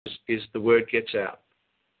is the word gets out.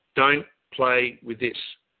 Don't play with this.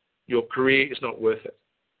 Your career is not worth it.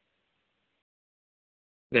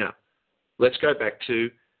 Now, let's go back to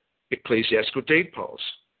ecclesiastical deed polls.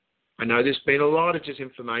 I know there's been a lot of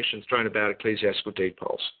disinformation thrown about ecclesiastical deed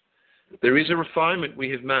polls. There is a refinement we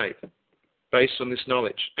have made based on this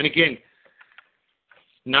knowledge. And again,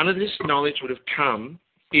 none of this knowledge would have come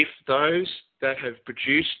if those that have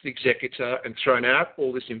produced the executor and thrown out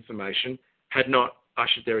all this information had not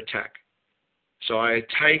ushered their attack. So I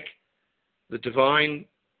take the divine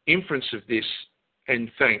inference of this and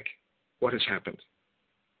thank what has happened.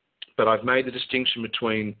 But I've made the distinction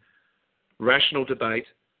between rational debate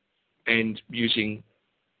and using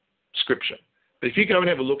scripture. But if you go and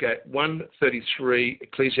have a look at 133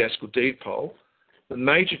 ecclesiastical deed poll, the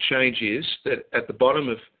major change is that at the bottom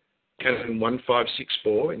of Canon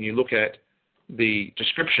 1564, and you look at the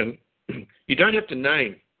description, you don't have to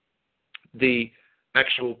name the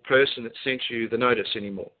actual person that sent you the notice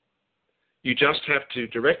anymore. You just have to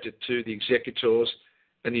direct it to the executors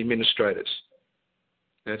and the administrators.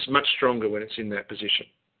 And it's much stronger when it's in that position.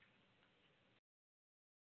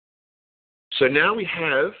 So now we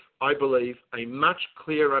have, I believe, a much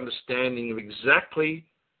clearer understanding of exactly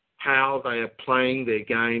how they are playing their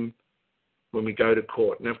game when we go to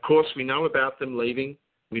court. Now, of course, we know about them leaving.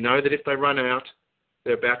 We know that if they run out,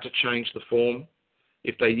 they're about to change the form.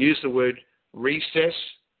 If they use the word recess,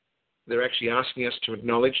 they're actually asking us to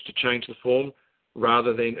acknowledge to change the form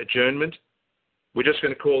rather than adjournment. We're just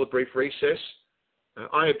going to call a brief recess.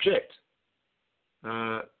 I object.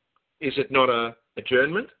 Is it not an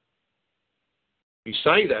adjournment? You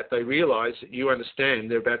say that, they realise that you understand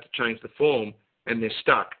they're about to change the form and they're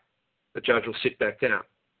stuck. The judge will sit back down.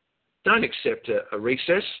 Don't accept a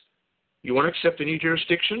recess. You want to accept a new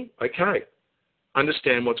jurisdiction? Okay.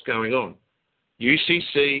 Understand what's going on.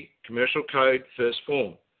 UCC, Commercial Code, first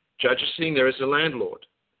form. Judge is sitting there as a landlord.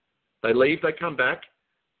 They leave, they come back.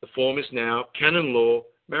 The form is now canon law,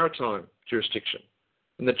 maritime jurisdiction.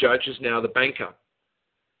 And the judge is now the banker.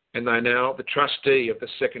 And they're now the trustee of the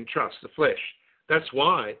second trust, the flesh. That's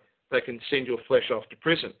why they can send your flesh off to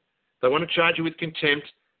prison. They want to charge you with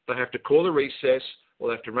contempt. They have to call a recess or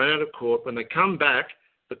they have to run out of court. When they come back,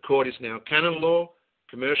 the court is now canon law,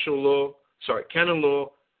 canon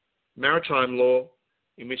law, maritime law,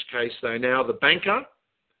 in which case they're now the banker.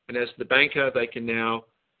 And as the banker, they can now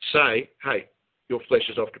say, hey, your flesh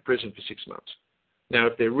is off to prison for 6 months. Now,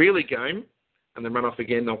 if they're really game and they run off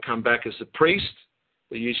again, they'll come back as the priest.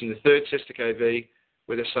 They're using the third Sesta KV,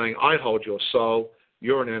 where they're saying, I hold your soul,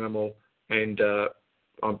 you're an animal, and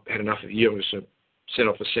I've had enough of you, I'm just going to send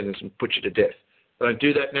off a sentence and put you to death. They don't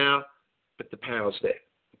do that now, but the power's there.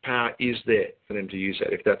 The power is there for them to use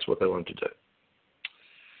that if that's what they want to do.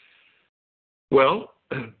 Well,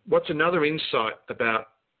 what's another insight about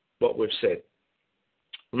what we've said?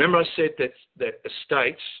 Remember I said that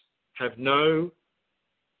estates have no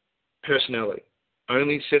personality.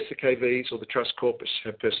 Only Sesta KVs or the trust corpus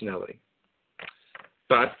have personality.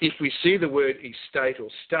 But if we see the word estate or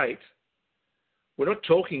state, we're not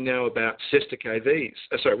talking now about Sesta KVs.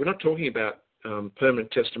 We're not talking about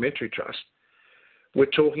permanent testamentary trust. We're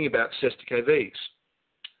talking about Sesta KVs.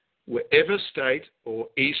 Wherever state or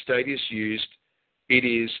estate is used, it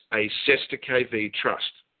is a Sesta KV trust.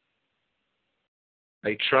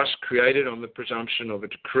 A trust created on the presumption of a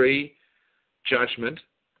decree, judgment,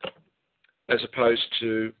 as opposed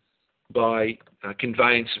to by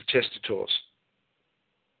conveyance of testators.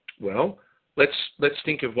 Well, let's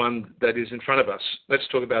think of one that is in front of us. Let's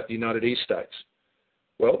talk about the United East States.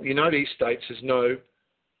 Well, the United East States has no,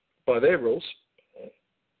 by their rules,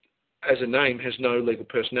 as a name, has no legal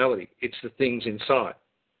personality. It's the things inside.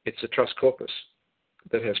 It's a trust corpus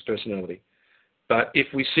that has personality. But if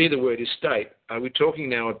we see the word estate, are we talking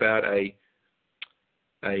now about a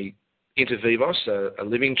inter vivos, a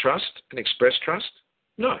living trust, an express trust?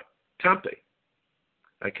 No, can't be.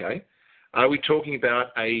 Okay. Are we talking about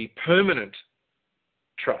a permanent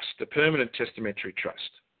trust, a permanent testamentary trust?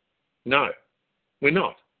 No, we're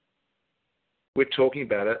not. We're talking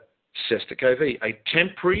about a Sesta KV, a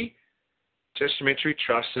temporary testamentary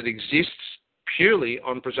trust that exists purely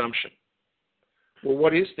on presumption. Well,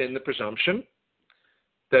 what is then the presumption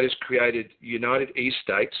that has created United East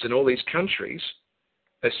States and all these countries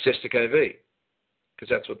as Sesta KV? Because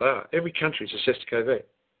that's what they are. Every country is a Sesta KV.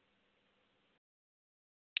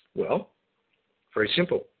 Well, very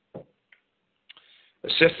simple. A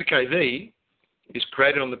Sesta KV is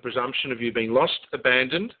created on the presumption of you being lost,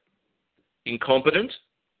 abandoned, incompetent,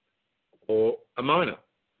 or a minor.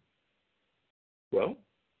 Well,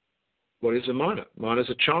 what is a minor? Minor is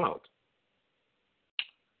a child.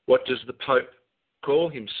 What does the Pope call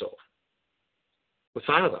himself the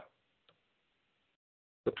Father,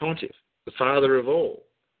 the Pontiff, the Father of all,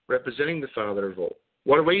 representing the Father of all.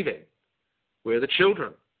 What are we then? We're the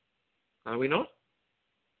children, are we not?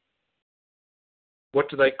 What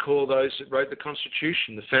do they call those that wrote the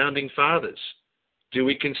Constitution, the Founding Fathers? Do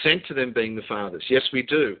we consent to them being the fathers? Yes, we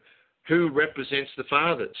do. Who represents the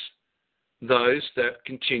fathers? Those that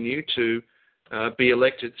continue to be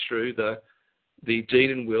elected through the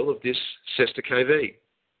deed and will of this Sesta KV.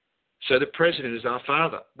 So the President is our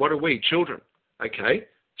father. What are we? Children. Okay,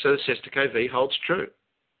 so the Sesta KV holds true.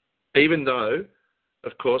 Even though,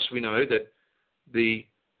 of course, we know that the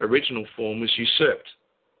original form was usurped.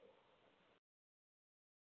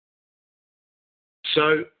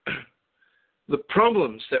 So the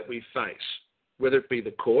problems that we face, whether it be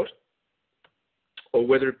the court or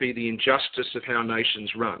whether it be the injustice of how nations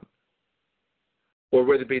run, or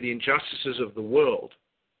whether it be the injustices of the world,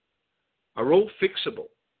 are all fixable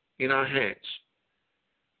in our hands.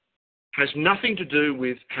 Has nothing to do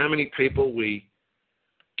with how many people we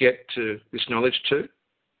get to this knowledge to.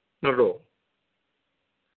 Not at all.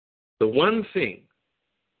 The one thing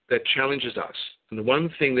that challenges us, and the one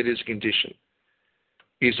thing that is a condition,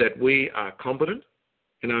 is that we are competent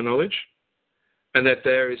in our knowledge and that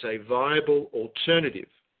there is a viable alternative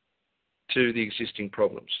to the existing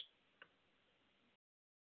problems.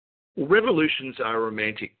 Well, revolutions are a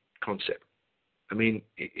romantic concept. I mean,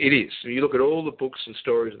 it is. You look at all the books and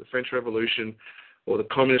stories of the French Revolution or the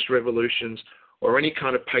Communist revolutions or any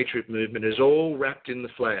kind of patriot movement is all wrapped in the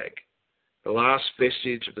flag, the last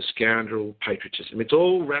vestige of the scoundrel patriotism. It's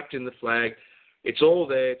all wrapped in the flag. It's all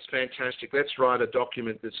there. It's fantastic. Let's write a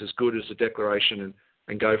document that's as good as the Declaration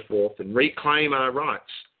and go forth and reclaim our rights.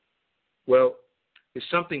 Well, there's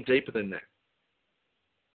something deeper than that.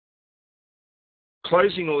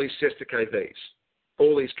 Closing all these Sesta KVs,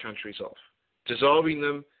 all these countries off, dissolving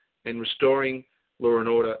them and restoring law and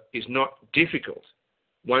order is not difficult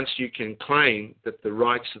once you can claim that the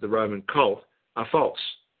rights of the Roman cult are false.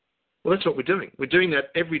 Well, that's what we're doing. We're doing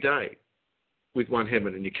that every day with One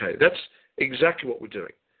Heaven and UCADIA. That's exactly what we're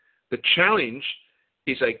doing. The challenge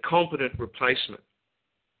is a competent replacement.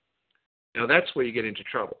 Now, that's where you get into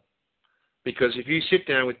trouble. Because if you sit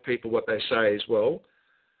down with people, what they say is, well,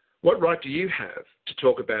 what right do you have to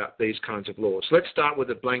talk about these kinds of laws? Let's start with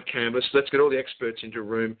a blank canvas. Let's get all the experts into a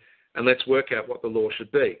room and let's work out what the law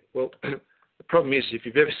should be. Well, the problem is, if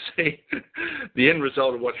you've ever seen the end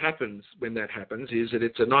result of what happens when that happens, is that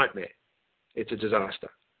it's a nightmare. It's a disaster.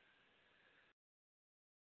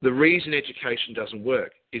 The reason education doesn't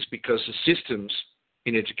work is because the systems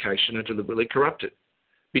in education are deliberately corrupted,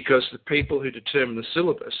 because the people who determine the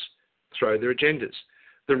syllabus throw their agendas.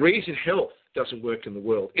 The reason health doesn't work in the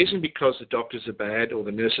world isn't because the doctors are bad or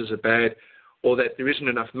the nurses are bad or that there isn't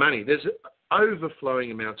enough money. There's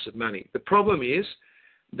overflowing amounts of money. The problem is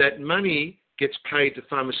that money gets paid to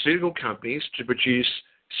pharmaceutical companies to produce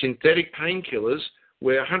synthetic painkillers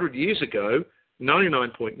where 100 years ago,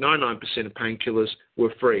 99.99% of painkillers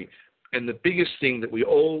were free. And the biggest thing that we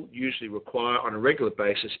all usually require on a regular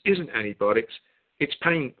basis isn't antibiotics, it's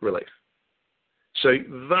pain relief. So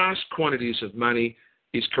vast quantities of money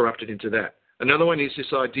is corrupted into that. Another one is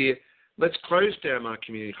this idea, let's close down our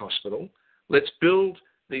community hospital, let's build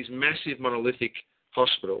these massive monolithic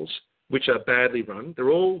hospitals which are badly run. They're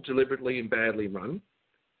all deliberately and badly run,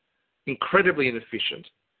 incredibly inefficient,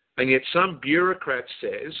 and yet some bureaucrat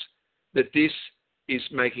says that this is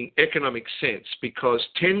making economic sense because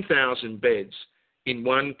 10,000 beds in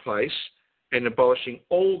one place and abolishing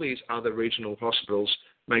all these other regional hospitals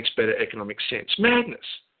makes better economic sense. Madness.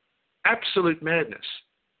 Absolute madness.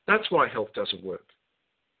 That's why health doesn't work.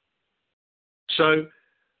 So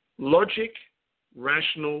logic,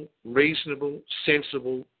 rational, reasonable,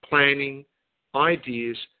 sensible planning,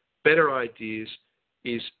 ideas, better ideas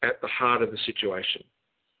is at the heart of the situation.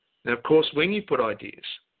 Now, of course, when you put ideas,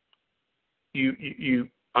 you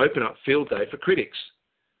open up field day for critics.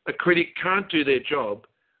 A critic can't do their job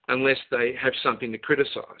unless they have something to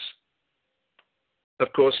criticise.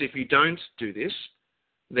 Of course, if you don't do this,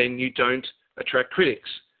 then you don't attract critics.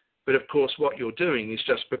 But of course, what you're doing is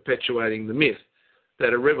just perpetuating the myth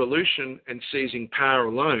that a revolution and seizing power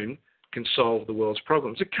alone can solve the world's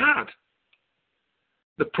problems. It can't.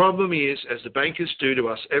 The problem is, as the bankers do to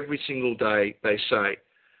us every single day, they say,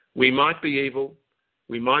 we might be evil,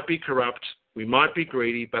 we might be corrupt, we might be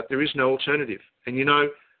greedy, but there is no alternative. And you know,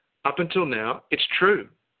 up until now, it's true.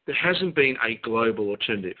 There hasn't been a global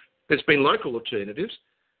alternative. There's been local alternatives.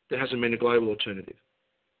 There hasn't been a global alternative.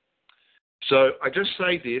 So I just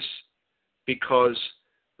say this because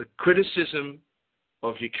the criticism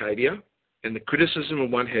of UCADIA and the criticism of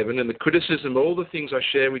one heaven and the criticism of all the things I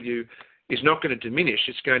share with you is not going to diminish,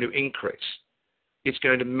 it's going to increase. It's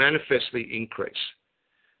going to manifestly increase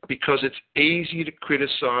because it's easy to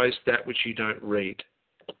criticize that which you don't read.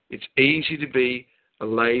 It's easy to be a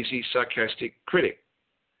lazy, sarcastic critic.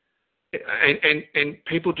 And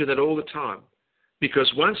people do that all the time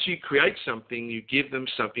because once you create something, you give them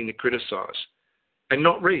something to criticize and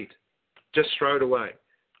not read. Just throw it away.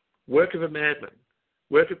 Work of a madman.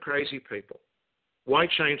 Work of crazy people. Why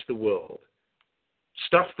change the world?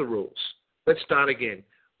 Stuff the rules. Let's start again.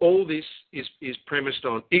 All this is premised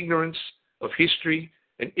on ignorance of history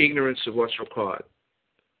and ignorance of what's required.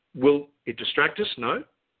 Will it distract us? No.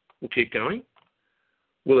 We'll keep going.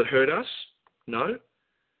 Will it hurt us? No.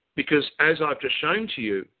 Because as I've just shown to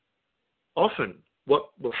you, often what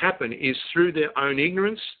will happen is through their own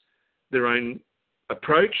ignorance, their own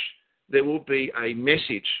approach, there will be a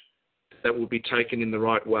message that will be taken in the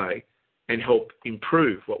right way and help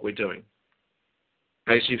improve what we're doing.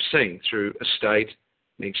 As you've seen through a state,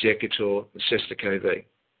 an executor, a Sesta KV.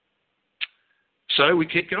 So we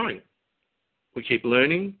keep going. We keep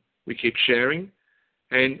learning, we keep sharing,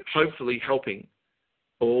 and hopefully helping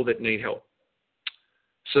all that need help.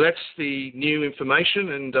 So that's the new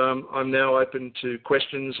information, and I'm now open to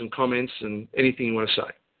questions and comments and anything you want to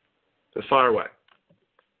say. So fire away.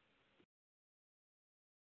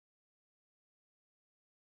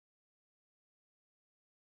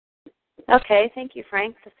 Okay, thank you,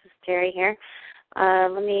 Frank. This is Terry here.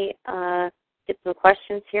 Let me get some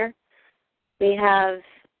questions here. We have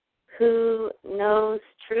Who Knows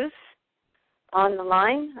Truth on the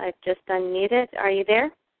line. I've just unmuted. Are you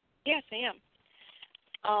there? Yes, I am.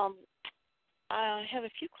 I have a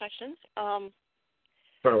few questions.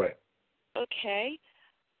 Fire away. Okay.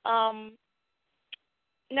 Now,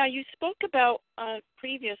 you spoke about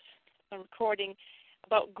previous recording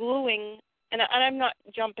about gluing, and I'm not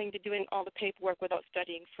jumping to doing all the paperwork without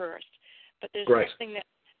studying first, but there's something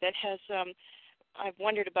that has I've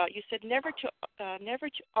wondered about. You said never to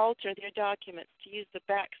alter their documents, to use the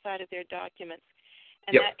back side of their documents,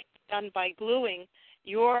 and that can be done by gluing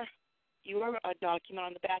your document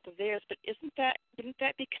on the back of theirs. But wouldn't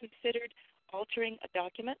that be considered altering a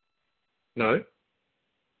document? No.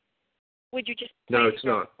 Would you just it's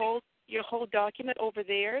not. Your whole document over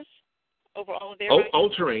theirs, over all of their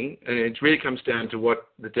altering, and it really comes down to what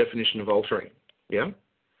the definition of altering. Yeah.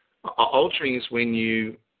 Altering is when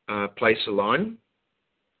you place a line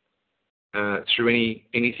through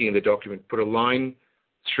anything in the document. Put a line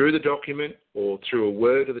through the document, or through a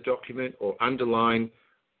word of the document, or underline,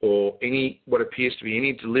 or what appears to be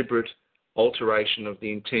any deliberate alteration of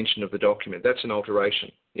the intention of the document. That's an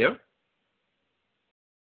alteration. Yeah.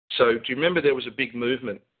 So do you remember there was a big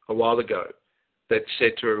movement a while ago that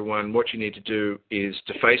said to everyone, what you need to do is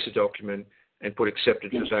deface a document and put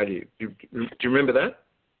accepted for value. Do you remember that?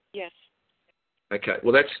 Yes. Okay.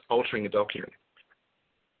 Well, that's altering a document.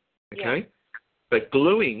 Okay. Yes. But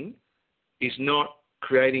gluing is not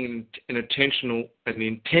creating an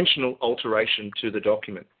intentional alteration to the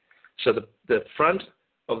document. So the front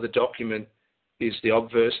of the document is the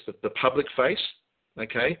obverse, the public face,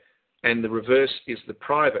 okay, and the reverse is the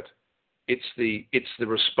private. It's the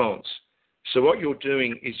response. So what you're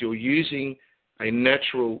doing is you're using a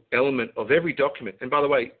natural element of every document. And by the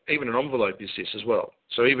way, even an envelope is this as well.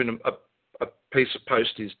 So even a piece of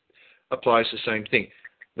post applies the same thing.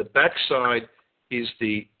 The back side is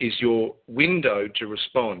your window to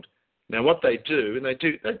respond. Now what they do, and they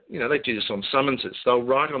do this on summonses. They'll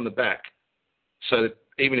write on the back, so that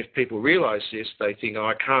even if people realise this, they think,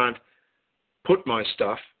 I can't put my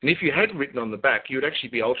stuff. And if you had written on the back, you would actually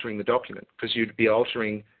be altering the document, because you'd be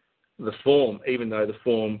altering the form, even though the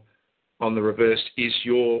form on the reverse is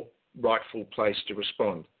your rightful place to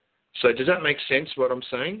respond. So does that make sense, what I'm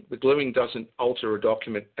saying? The gluing doesn't alter a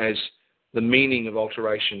document as the meaning of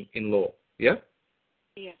alteration in law. Yeah?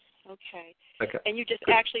 Yes, okay. Okay. And you just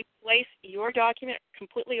actually place your document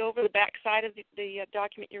completely over the back side of the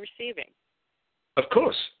document you're receiving? Of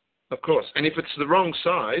course. And if it's the wrong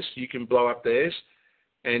size, you can blow up theirs.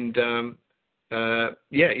 And,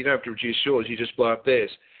 you don't have to reduce yours. You just blow up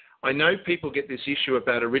theirs. I know people get this issue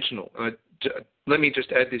about original. Let me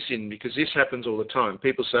just add this in, because this happens all the time.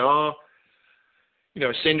 People say,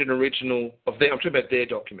 send an original of their, I'm talking about their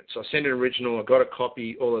documents. I send an original, I got a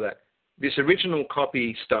copy, all of that. This original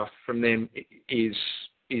copy stuff from them is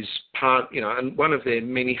part, and one of their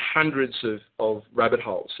many hundreds of rabbit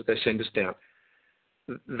holes that they send us down.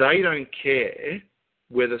 They don't care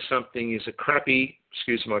whether something is a crappy,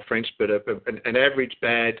 excuse my French, but an average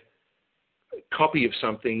bad copy of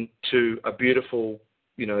something to a beautiful,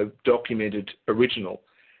 documented original.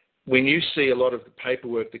 when you see a lot of the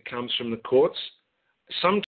paperwork that comes from the courts, sometimes